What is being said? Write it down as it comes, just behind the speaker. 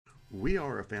We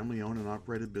are a family-owned and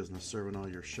operated business serving all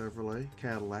your Chevrolet,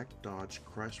 Cadillac, Dodge,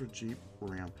 Chrysler, Jeep,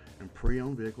 Ram, and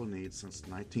pre-owned vehicle needs since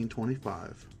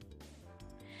 1925.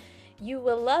 You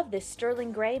will love this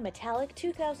sterling gray metallic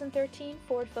 2013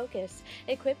 Ford Focus,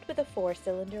 equipped with a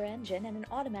 4-cylinder engine and an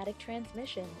automatic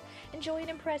transmission. Enjoy an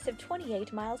impressive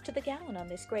 28 miles to the gallon on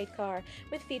this great car,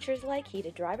 with features like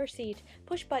heated driver's seat,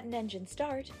 push-button engine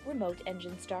start, remote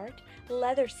engine start,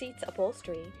 leather seats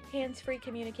upholstery, hands-free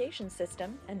communication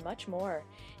system, and much more.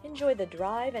 Enjoy the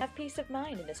drive and have peace of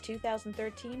mind in this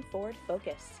 2013 Ford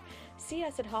Focus. See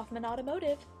us at Hoffman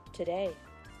Automotive today.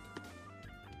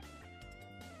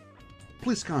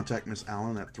 Please contact Miss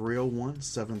Allen at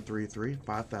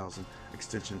 301-733-5000,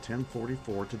 extension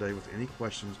 1044 today with any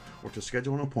questions or to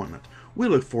schedule an appointment. We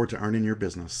look forward to earning your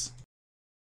business.